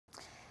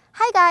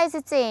Hi guys,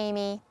 it's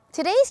Amy.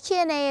 Today's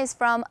Q&A is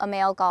from a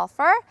male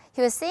golfer.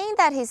 He was saying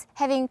that he's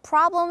having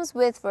problems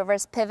with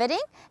reverse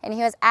pivoting and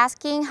he was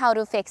asking how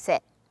to fix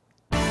it.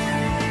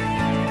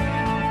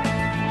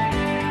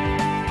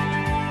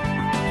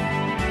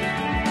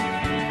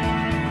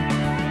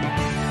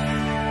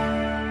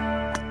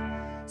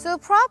 So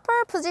proper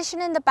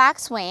position in the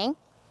backswing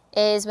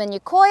is when you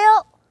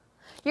coil,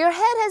 your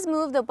head has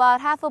moved about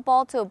half a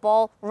ball to a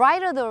ball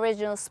right of the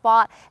original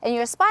spot, and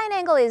your spine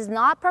angle is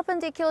not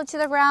perpendicular to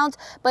the ground,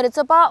 but it's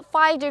about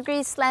 5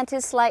 degrees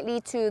slanted slightly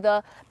to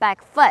the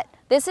back foot.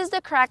 This is the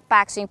correct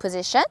backswing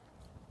position.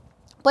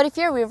 But if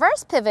you're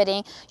reverse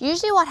pivoting,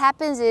 usually what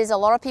happens is a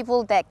lot of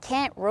people that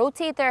can't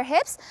rotate their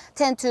hips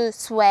tend to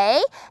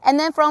sway, and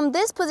then from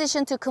this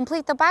position to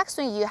complete the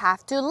backswing, you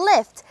have to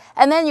lift.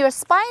 And then your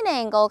spine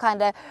angle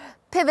kind of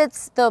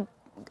pivots the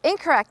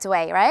incorrect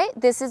way, right?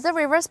 This is the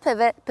reverse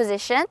pivot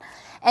position,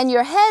 and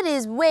your head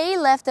is way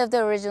left of the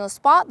original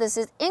spot. This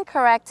is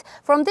incorrect.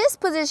 From this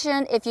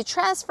position, if you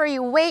transfer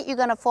your weight, you're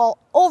gonna fall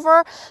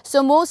over.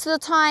 So most of the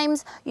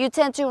times, you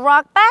tend to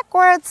rock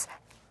backwards,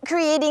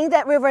 creating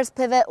that reverse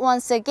pivot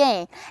once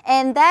again.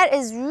 And that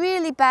is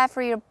really bad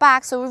for your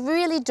back, so we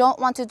really don't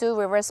want to do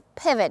reverse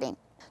pivoting.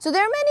 So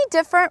there are many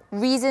different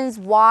reasons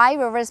why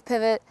reverse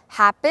pivot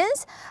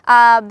happens.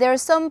 There are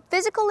some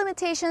physical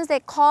limitations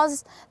that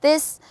cause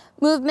this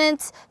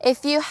movement.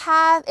 If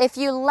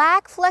you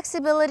lack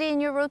flexibility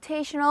in your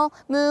rotational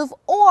move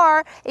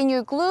or in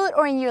your glute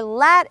or in your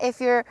lat,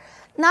 if you're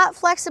not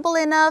flexible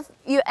enough,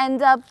 you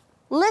end up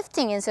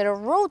lifting instead of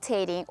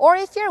rotating. Or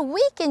if you're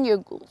weak in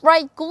your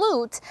right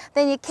glute,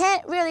 then you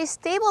can't really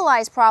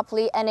stabilize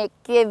properly and it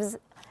gives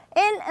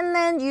in, and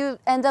then you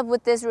end up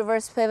with this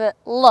reverse pivot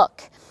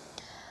look.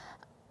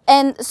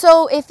 And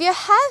so if you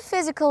have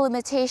physical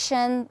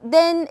limitation,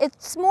 then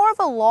it's more of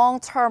a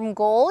long-term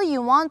goal.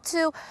 You want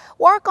to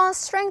work on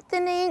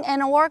strengthening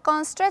and work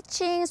on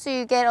stretching so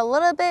you get a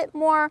little bit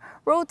more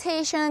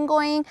rotation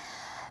going.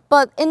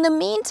 But in the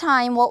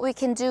meantime, what we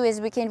can do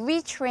is we can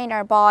retrain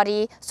our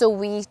body so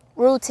we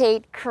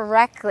rotate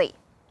correctly.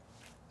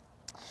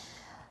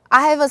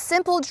 I have a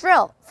simple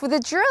drill. For the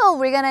drill,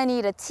 we're gonna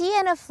need a tee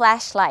and a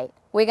flashlight.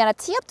 We're gonna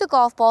tee up the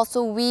golf ball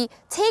so we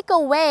take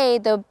away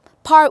the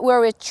part where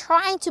we're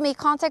trying to make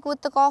contact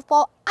with the golf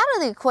ball out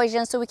of the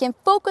equation so we can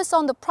focus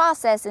on the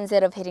process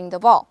instead of hitting the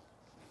ball.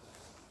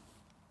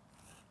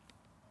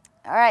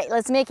 All right,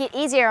 let's make it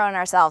easier on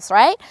ourselves,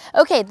 right?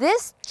 Okay,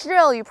 this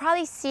drill, you've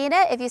probably seen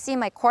it. If you see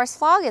my course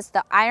vlog, it's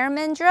the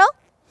Ironman drill.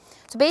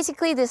 So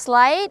basically this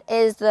light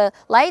is the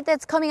light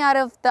that's coming out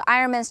of the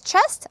Ironman's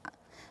chest.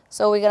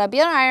 So we're gonna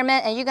be on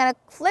Ironman and you're gonna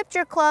flip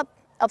your club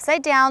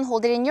upside down,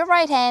 hold it in your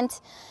right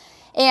hand.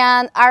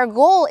 And our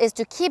goal is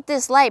to keep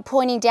this light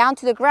pointing down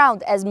to the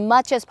ground as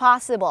much as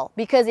possible,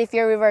 because if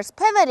you're reverse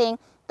pivoting,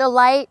 the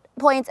light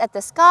points at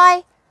the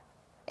sky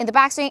in the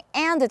backswing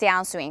and the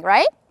downswing,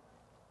 right?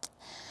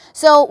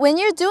 So when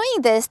you're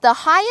doing this, the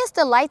highest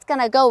the light's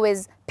gonna go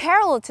is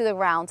parallel to the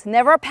ground,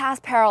 never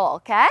past parallel,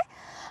 okay?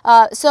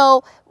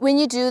 So when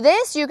you do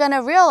this, you're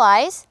gonna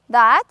realize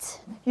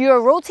that you're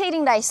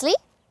rotating nicely.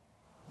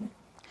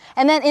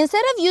 And then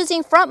instead of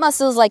using front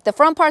muscles like the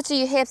front parts of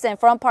your hips and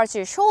front parts of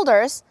your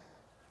shoulders,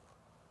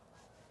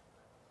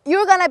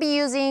 you're gonna be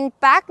using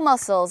back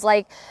muscles,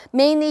 like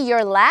mainly your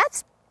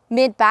lats,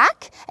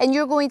 mid-back, and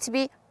you're going to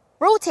be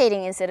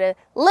rotating instead of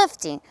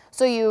lifting.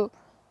 So you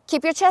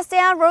keep your chest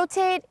down,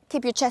 rotate,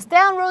 keep your chest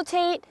down,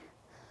 rotate.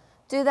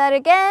 Do that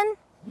again,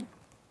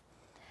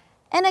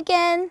 and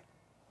again,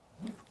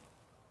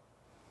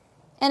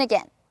 and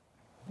again.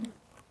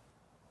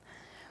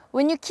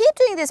 When you keep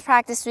doing this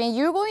practice swing,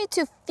 you're going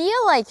to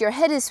feel like your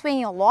head is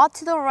swinging a lot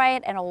to the right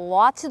and a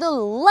lot to the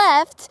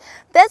left.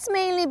 That's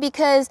mainly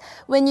because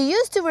when you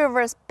used to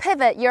reverse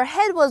pivot, your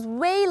head was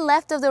way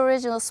left of the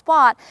original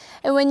spot.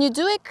 And when you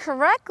do it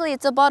correctly,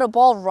 it's about a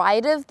ball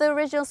right of the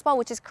original spot,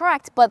 which is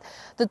correct. But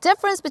the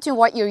difference between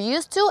what you're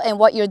used to and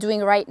what you're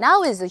doing right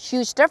now is a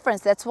huge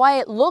difference. That's why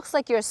it looks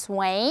like you're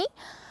swaying.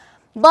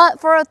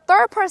 But for a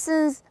third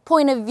person's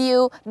point of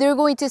view, they're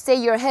going to say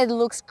your head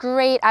looks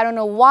great. I don't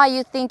know why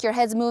you think your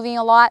head's moving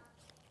a lot.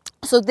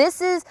 So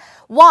this is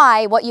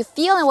why what you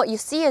feel and what you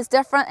see is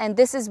different, and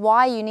this is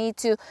why you need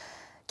to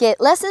get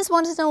lessons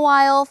once in a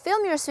while,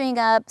 film your swing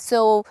up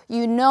so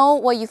you know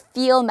what you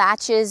feel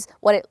matches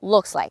what it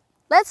looks like.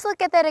 Let's look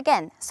at that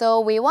again. So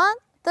we want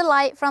the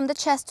light from the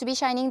chest to be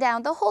shining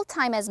down the whole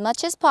time as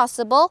much as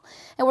possible,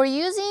 and we're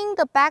using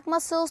the back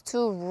muscles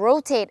to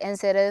rotate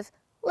instead of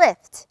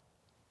lift.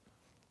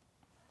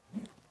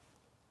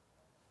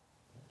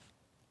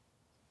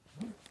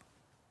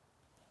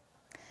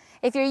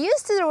 If you're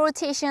used to the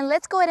rotation,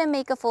 let's go ahead and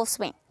make a full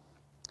swing.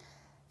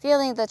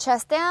 Feeling the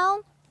chest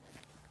down,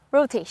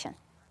 rotation.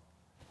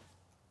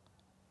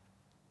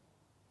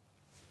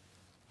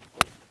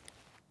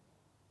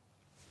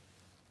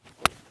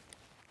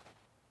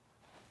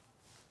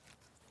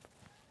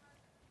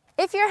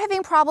 If you're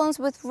having problems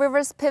with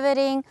reverse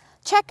pivoting,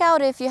 check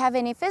out if you have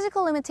any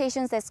physical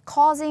limitations that's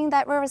causing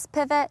that reverse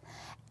pivot.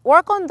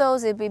 work on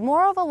those. It'll be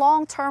more of a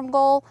long-term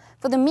goal.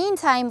 For the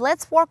meantime,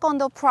 let's work on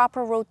the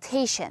proper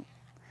rotation.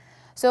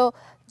 So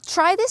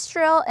try this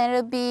drill and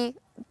it'll be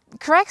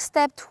correct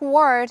step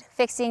toward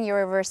fixing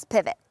your reverse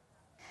pivot.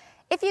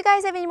 If you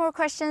guys have any more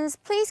questions,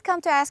 please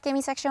come to Ask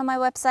Aimee section on my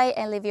website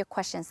and leave your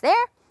questions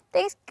there.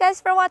 Thanks guys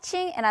for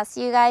watching, and I'll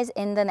see you guys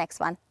in the next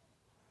one.